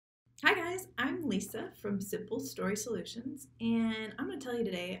Hi guys, I'm Lisa from Simple Story Solutions, and I'm going to tell you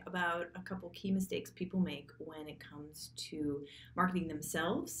today about a couple key mistakes people make when it comes to marketing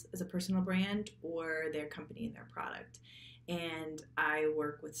themselves as a personal brand or their company and their product. And I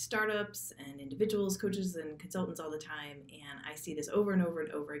work with startups and individuals, coaches, and consultants all the time, and I see this over and over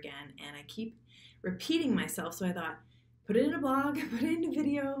and over again, and I keep repeating myself. So I thought, put it in a blog, put it in a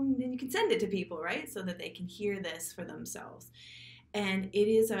video, and then you can send it to people, right? So that they can hear this for themselves. And it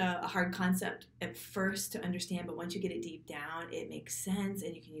is a hard concept at first to understand, but once you get it deep down, it makes sense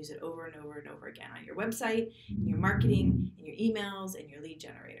and you can use it over and over and over again on your website, in your marketing, in your emails, and your lead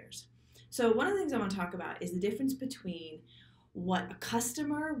generators. So one of the things I want to talk about is the difference between what a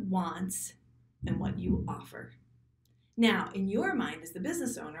customer wants and what you offer. Now, in your mind as the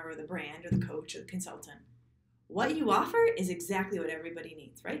business owner or the brand or the coach or the consultant, what you offer is exactly what everybody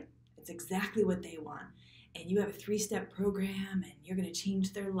needs, right? It's exactly what they want. And you have a 3-step program and you're going to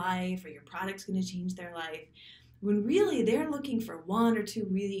change their life or your product's going to change their life, when really they're looking for one or two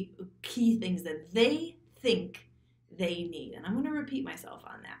really key things that they think they need. And I'm going to repeat myself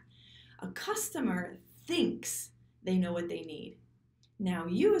on that. A customer thinks they know what they need. Now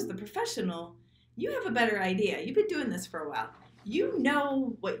you as the professional, you have a better idea. You've been doing this for a while. You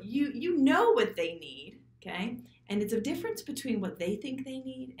know what what they need, okay? And it's a difference between what they think they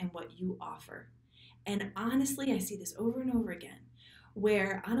need and what you offer. And honestly, I see this over and over again,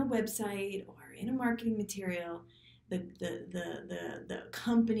 where on a website or in a marketing material, the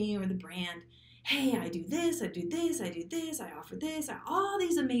company or the brand, hey, I do this, I do this, I do this, I offer this, all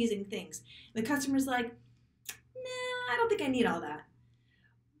these amazing things. The customer's like, nah, I don't think I need all that.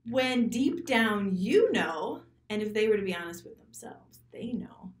 When deep down you know, and if they were to be honest with themselves, they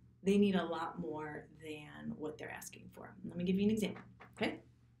know they need a lot more than what they're asking for. Let me give you an example, okay?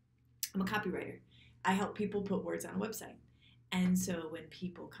 I'm a copywriter. I help people put words on a website. And so when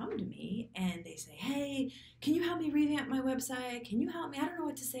people come to me and they say, hey, can you help me revamp my website? Can you help me? I don't know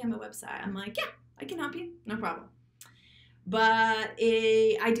what to say on my website. I'm like, yeah, I can help you. No problem. But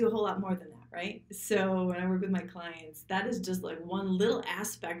I do a whole lot more than that, right? So when I work with my clients, that is just like one little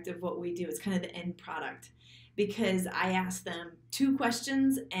aspect of what we do. It's kind of the end product, because I ask them 2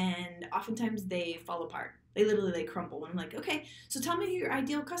 questions and oftentimes they fall apart. They crumble. And I'm like, okay, so tell me who your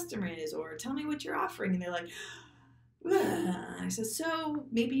ideal customer is, or tell me what you're offering. And they're like, I said, so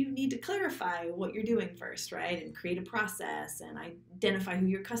maybe you need to clarify what you're doing first, right? And create a process and identify who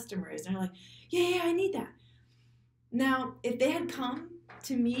your customer is. And they're like, yeah, I need that. Now, if they had come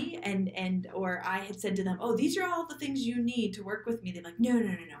to me or I had said to them, oh, these are all the things you need to work with me, they're like, no,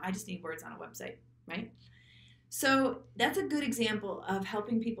 I just need words on a website, right? So that's a good example of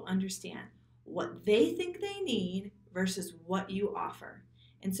helping people understand what they think they need versus what you offer.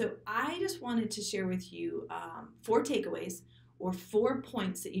 And so I just wanted to share with you 4 takeaways or 4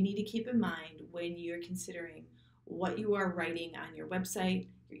 points that you need to keep in mind when you're considering what you are writing on your website,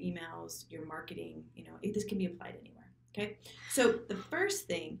 your emails, your marketing. This can be applied anywhere, okay? So the first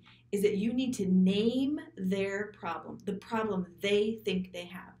thing is that you need to name their problem, the problem they think they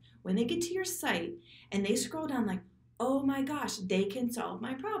have. When they get to your site and they scroll down like, oh my gosh, they can solve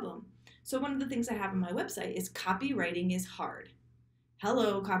my problem. So one of the things I have on my website is copywriting is hard.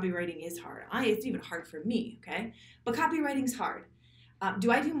 Hello, copywriting is hard. It's even hard for me, okay? But copywriting's hard.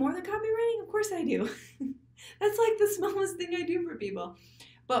 Do I do more than copywriting? Of course I do. That's like the smallest thing I do for people.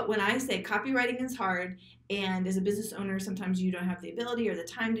 But when I say copywriting is hard, and as a business owner, sometimes you don't have the ability or the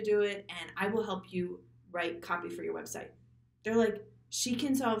time to do it, and I will help you write copy for your website. They're like, she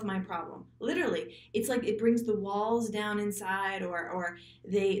can solve my problem. Literally, it's like it brings the walls down inside, or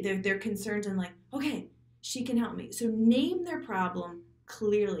they're concerned and like, okay, she can help me. So name their problem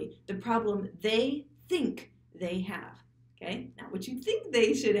clearly, the problem they think they have, okay? Not what you think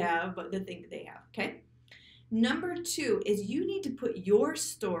they should have, but the thing they have, okay? Number 2 is you need to put your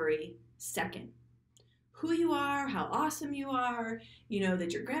story second. Who you are, how awesome you are,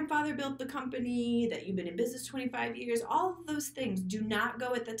 that your grandfather built the company, that you've been in business 25 years, all of those things do not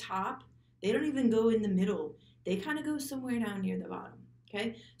go at the top. They don't even go in the middle. They kind of go somewhere down near the bottom,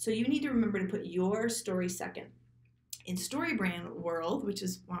 okay? So you need to remember to put your story second. In StoryBrand world, which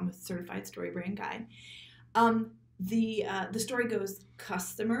is, I'm a certified StoryBrand guide, the story goes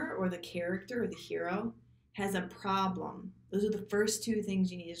customer or the character or the hero has a problem. Those are the first 2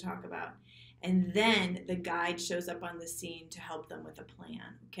 things you need to talk about. And then the guide shows up on the scene to help them with a plan,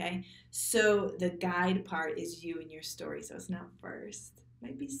 okay? So the guide part is you and your story. So it's not first,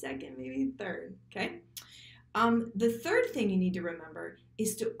 might be second, maybe third, okay? The third thing you need to remember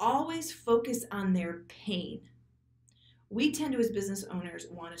is to always focus on their pain. We tend to, as business owners,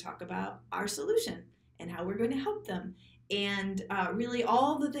 want to talk about our solution and how we're going to help them. and really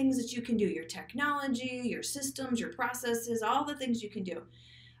all the things that you can do, your technology, your systems, your processes, all the things you can do.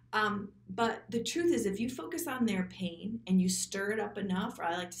 But the truth is, if you focus on their pain and you stir it up enough, or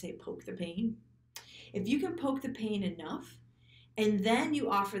I like to say poke the pain, if you can poke the pain enough and then you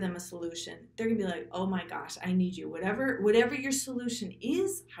offer them a solution, they're going to be like, oh my gosh, I need you. Whatever your solution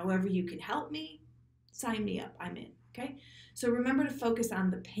is, however you can help me, sign me up. I'm in. Okay? So remember to focus on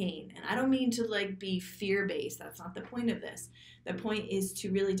the pain. And I don't mean to like be fear-based. That's not the point of this. The point is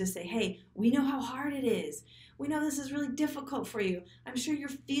to really just say, hey, we know how hard it is. We know this is really difficult for you. I'm sure you're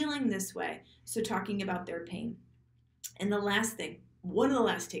feeling this way. So talking about their pain. And the last thing, one of the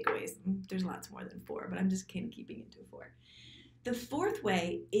last takeaways, there's lots more than 4, but I'm just kind of keeping it to 4. The 4th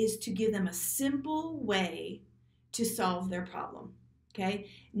way is to give them a simple way to solve their problem. Okay?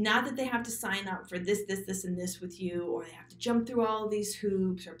 Not that they have to sign up for this, and this with you, or they have to jump through all of these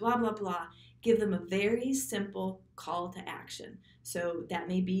hoops, or blah, blah, blah. Give them a very simple call to action. So that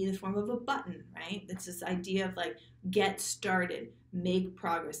may be in the form of a button, right? It's this idea of like, get started, make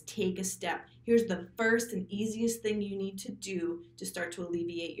progress, take a step. Here's the first and easiest thing you need to do to start to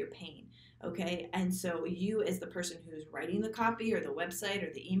alleviate your pain. Okay? And so you, as the person who's writing the copy or the website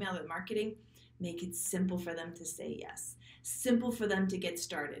or the email or the marketing, make it simple for them to say yes. Simple for them to get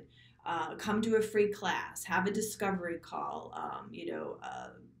started. Come to a free class, have a discovery call,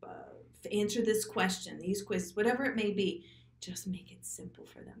 answer this question, these quizzes, whatever it may be. Just make it simple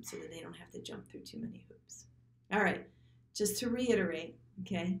for them so that they don't have to jump through too many hoops. All right, just to reiterate,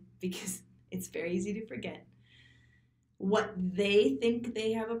 okay, because it's very easy to forget. What they think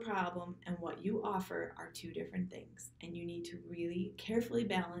they have a problem and what you offer are 2 different things. And you need to really carefully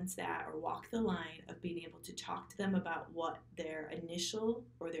balance that, or walk the line of being able to talk to them about what their initial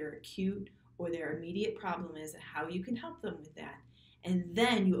or their acute or their immediate problem is and how you can help them with that. And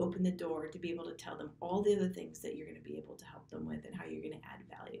then you open the door to be able to tell them all the other things that you're going to be able to help them with and how you're going to add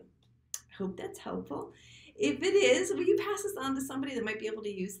value. I hope that's helpful. If it is, will you pass this on to somebody that might be able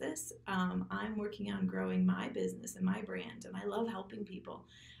to use this? I'm working on growing my business and my brand, and I love helping people.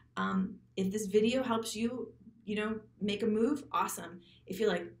 If this video helps you, make a move, awesome. If you're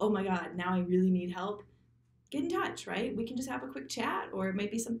like, oh my God, now I really need help, get in touch, right? We can just have a quick chat, or it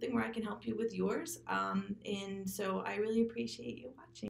might be something where I can help you with yours. And so I really appreciate you watching.